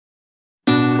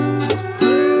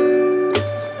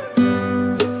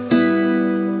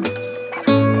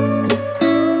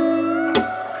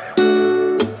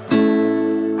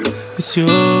It's you,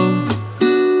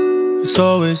 it's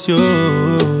always you.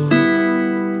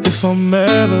 If I'm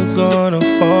ever gonna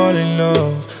fall in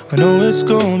love, I know it's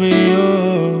gonna be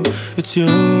you. It's you,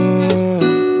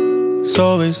 it's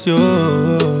always you.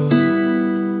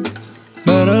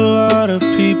 Met a lot of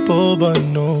people, but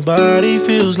nobody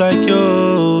feels like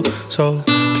you. So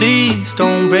please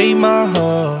don't break my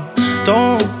heart,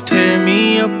 don't tear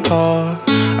me apart.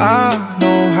 I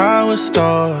know how it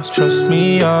starts, trust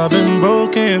me, I've been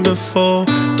broken before.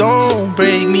 Don't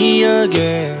break me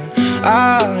again,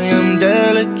 I am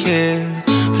delicate.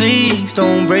 Please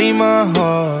don't break my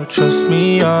heart, trust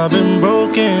me, I've been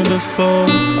broken before.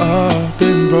 I've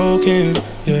been broken,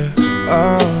 yeah.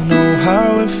 I know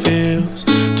how it feels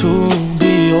to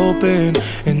be open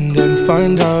and then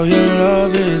find out your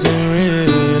love isn't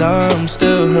real. I'm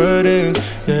still hurting,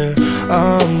 yeah,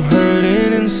 I'm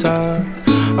hurting inside.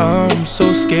 I'm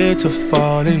so scared to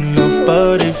fall in love,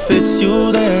 but if it's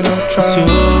you, then I'll try. It's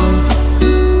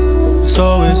you, it's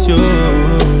always you.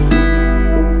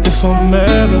 If I'm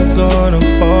ever gonna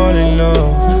fall in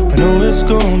love, I know it's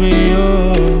gonna be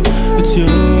you. It's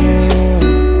you,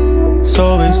 it's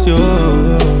always you.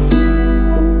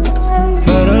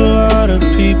 Met a lot of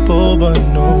people, but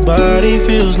nobody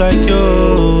feels like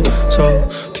you. So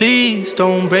please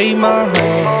don't break my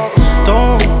heart,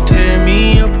 don't tear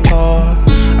me apart.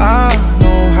 I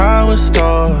know how it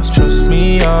starts, trust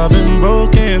me, I've been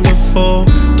broken before.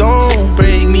 Don't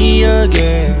break me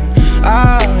again,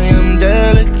 I am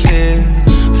delicate.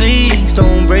 Please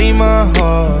don't break my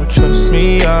heart, trust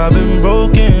me, I've been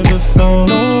broken before.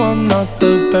 No, I'm not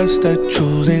the best at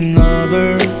choosing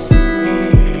lovers.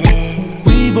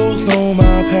 We both know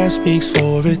my past speaks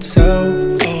for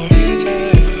itself.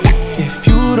 If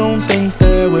you don't think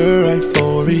that we're right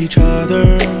for each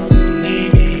other,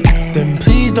 then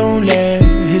please don't let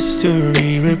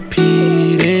history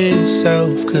repeat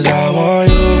itself. Cause I want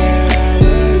you,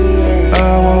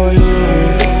 I want you,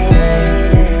 yeah.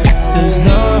 There's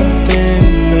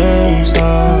nothing else I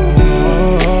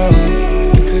want.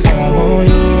 Cause I want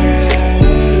you,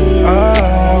 yeah.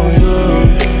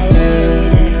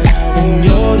 And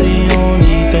you're the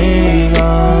only thing I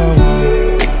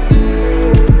want.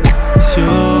 It's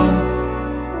you,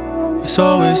 it's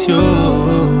always you.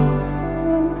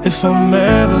 If I'm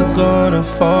ever gonna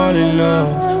fall in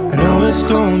love, I know it's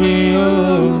gonna be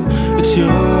you. It's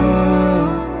you,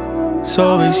 it's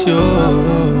always you.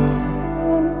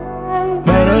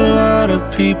 Met a lot of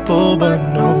people, but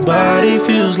nobody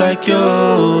feels like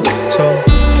you. So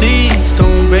please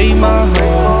don't break my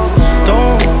heart,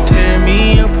 don't tear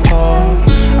me apart.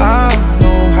 I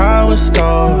know how it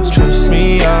starts, trust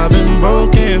me, I've been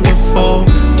broken before.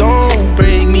 Don't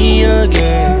break me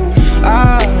again,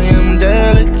 I am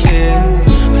delicate.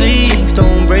 Please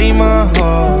don't break my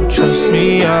heart, trust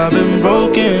me, I've been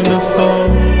broken before.